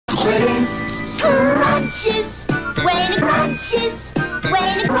Crunches, when it crunches,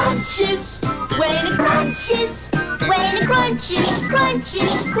 when it crunches, when it crunches, when it crunches,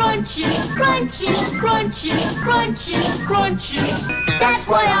 crunches, crunches, crunches, crunches, crunches, crunches. That's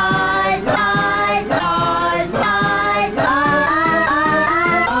why I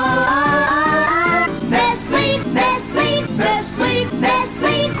Nestlé, Nestlé, Nestlé,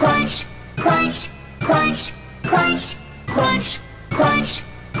 Nestlé, crunch, crunch, crunch, crunch, crunch, crunch,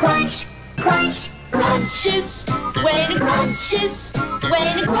 crunch, crunch. Crunches, when it crunches,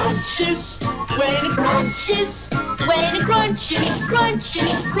 when it crunches, when it crunches, when it crunches,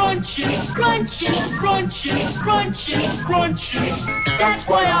 crunches, crunches, crunches, crunches, crunches, crunches. That's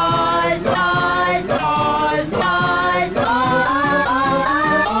why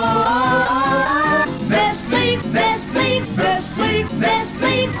Nestlé, Nestlé, Nestlé,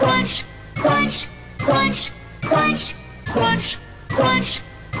 Nestlé, crunch, crunch, crunch, crunch, crunch, crunch,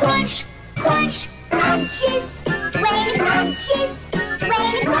 crunch, crunch. Crunches, when it crunches,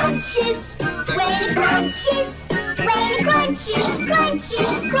 when it crunches, when it crunches, when it crunches,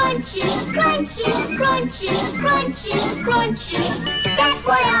 crunches, crunches, crunches, crunches, crunches, crunches. That's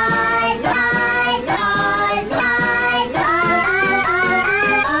why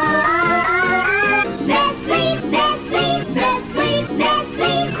Nestlé, Nestlé, Nestlé,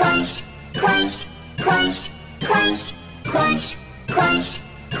 Nestlé, crunch, crunch, crunch, crunch, crunch, crunch,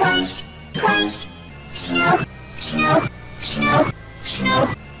 crunch, crunch. Snow, snow, snow, snow,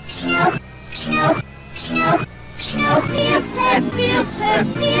 snow, snow, snow, snow. Pizza, pizza,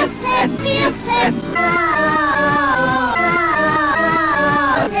 pizza, pizza.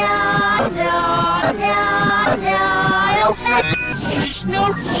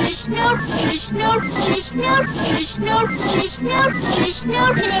 Snow, snow, snow, snow, snow, snow,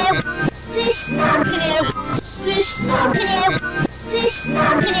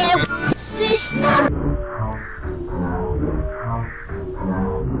 snow, snow.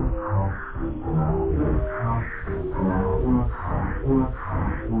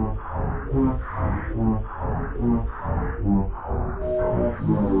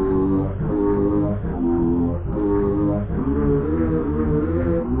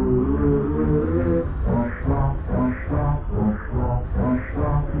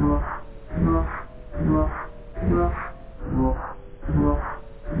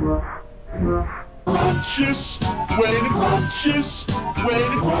 Crunches, when it crunches, when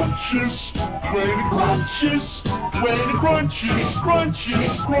it crunches, when it crunches, when it crunches,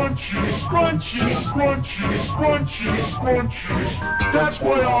 crunches, crunches, crunches, crunches, crunches, crunches. That's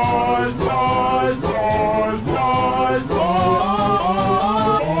why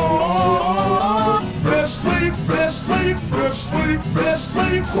Nestlé, Nestlé, Nestlé,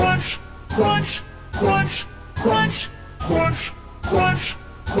 Nestlé, crunch, crunch, crunch, crunch, crunch, crunch,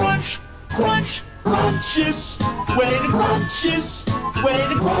 crunch, crunch. Crunches, when it crunches, when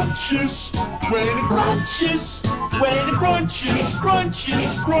it crunches, when it crunches, when it crunches,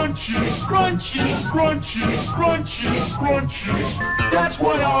 crunches, crunches, crunches, crunches, crunches, crunches. That's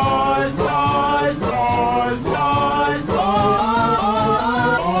what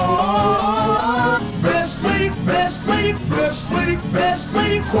Nestlé, Nestlé, Nestlé, Nestlé,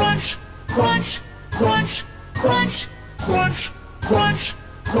 crunch, crunch, crunch, crunch, crunch,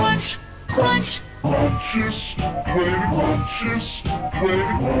 crunch, crunch, crunch.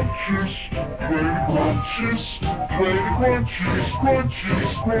 Crunches,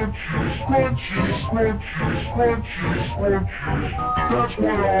 when it crunches,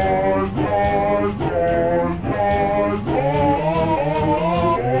 when it crunches, when it crunches, when it crunches,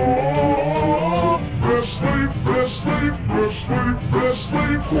 crunches, crunches, crunches, crunches, crunches, crunches. That's what Nestlé, Nestlé, Nestlé, Nestlé,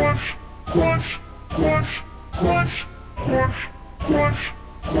 crunch, crunch, crunch, crunch, crunch, crunch,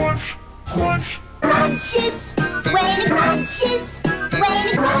 crunch, crunch. Crunches, when it crunches, when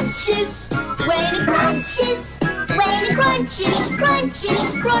it crunches, when it crunches, when it crunches,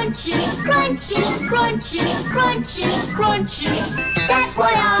 crunches, crunches, crunches, crunches, crunches, crunches. That's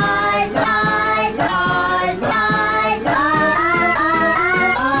why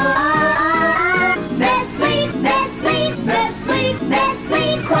Nestlé, Nestlé, Nestlé,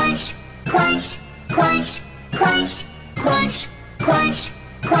 Nestlé, crunch, crunch, crunch, crunch, crunch, crunch,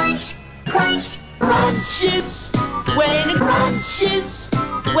 crunch, crunch. Crunches, when it crunches,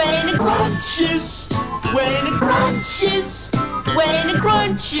 when it crunches, when it crunches, when it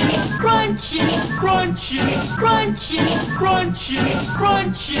crunches, crunches, crunches, crunches, crunches,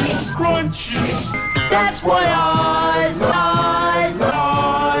 crunches, crunches. That's why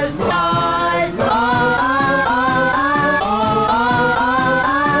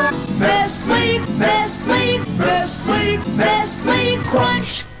Nestlé, Nestlé, Nestlé, Nestlé,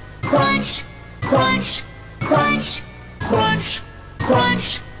 crunch, crunch, crunch, crunch, crunch,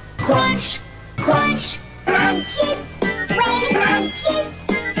 crunch, crunch, crunch. Crunches, when it crunches,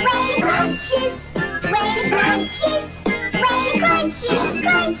 when it crunches, when it crunches, when it crunches,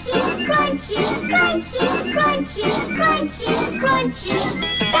 crunches, crunches, crunches, crunches, crunches, crunches.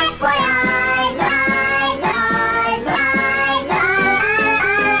 That's why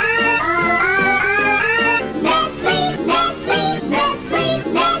Nestlé, Nestlé, Nestlé,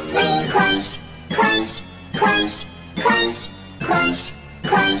 Nestlé. Crunch, crunch, crunch, crunch, crunch,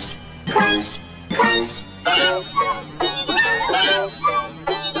 crunch, crunch, crunch.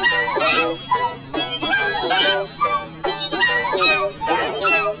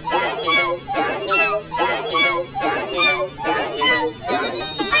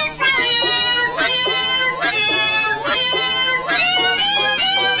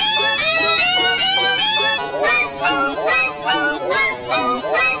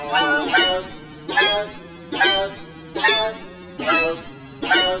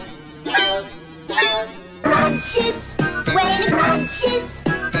 Crunches, when it crunches,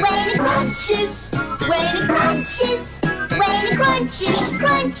 when it crunches, when it crunches, when it crunches,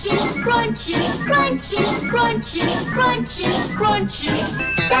 crunches, crunches, crunches, crunches, crunches, crunches.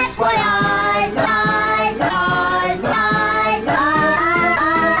 That's why I love